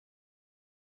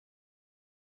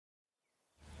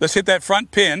Let's hit that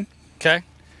front pin. Okay.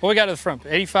 What we got to the front?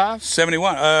 85?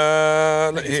 71.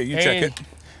 Here, you check it.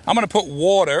 I'm going to put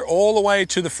water all the way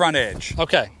to the front edge.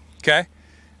 Okay. Okay.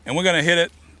 And we're going to hit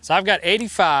it. So I've got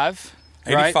 85.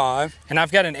 85. Right? And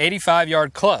I've got an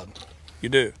 85-yard club. You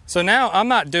do. So now I'm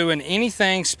not doing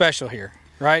anything special here,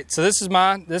 right? So this is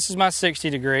my 60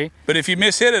 degree. But if you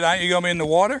miss hit it, aren't you going to be in the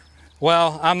water?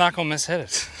 Well, I'm not going to miss hit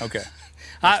it. Okay.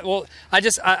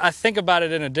 I think about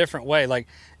it in a different way. Like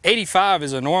 85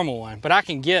 is a normal one, but I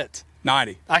can get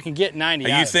 90. I can get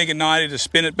 90. Are you thinking 90 to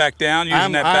spin it back down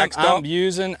using that backstop?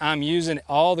 I'm using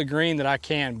all the green that I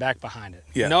can back behind it,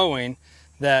 knowing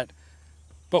that.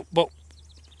 But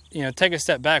you know, take a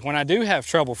step back. When I do have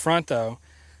trouble front though,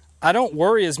 I don't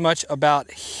worry as much about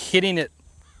hitting it.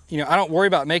 You know, I don't worry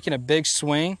about making a big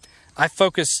swing. I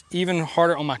focus even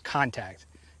harder on my contact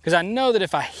because I know that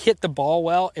if I hit the ball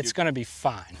well, it's going to be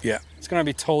fine. Yeah, it's going to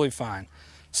be totally fine.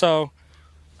 So,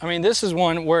 I mean, this is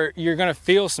one where you're going to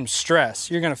feel some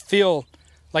stress. You're going to feel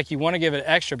like you want to give it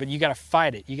extra, but you got to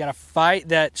fight it. You got to fight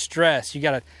that stress. You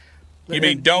got to. You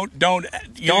mean don't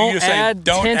add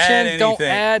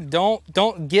tension,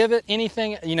 don't give it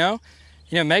anything, you know,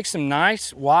 make some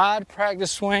nice wide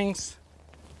practice swings.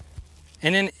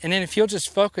 And then if you'll just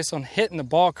focus on hitting the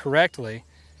ball correctly,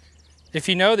 if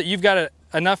you know that you've got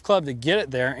enough club to get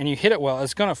it there and you hit it well,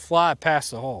 it's going to fly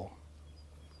past the hole.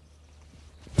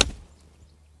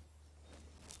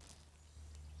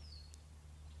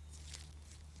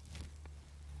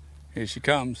 Here she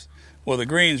comes. Well, the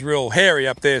green's real hairy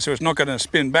up there, so it's not going to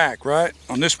spin back, right?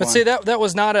 On this one. But see, that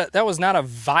was not a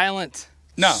violent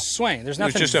swing. There's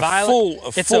nothing violent.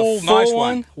 It's a full nice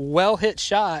one. Well hit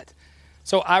shot.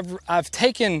 So I've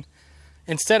taken,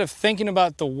 instead of thinking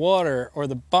about the water or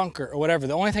the bunker or whatever,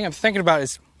 the only thing I'm thinking about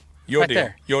is your right deal.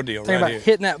 there. Your deal, thinking right about here.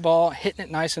 Hitting that ball, hitting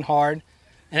it nice and hard,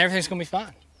 and everything's going to be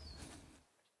fine.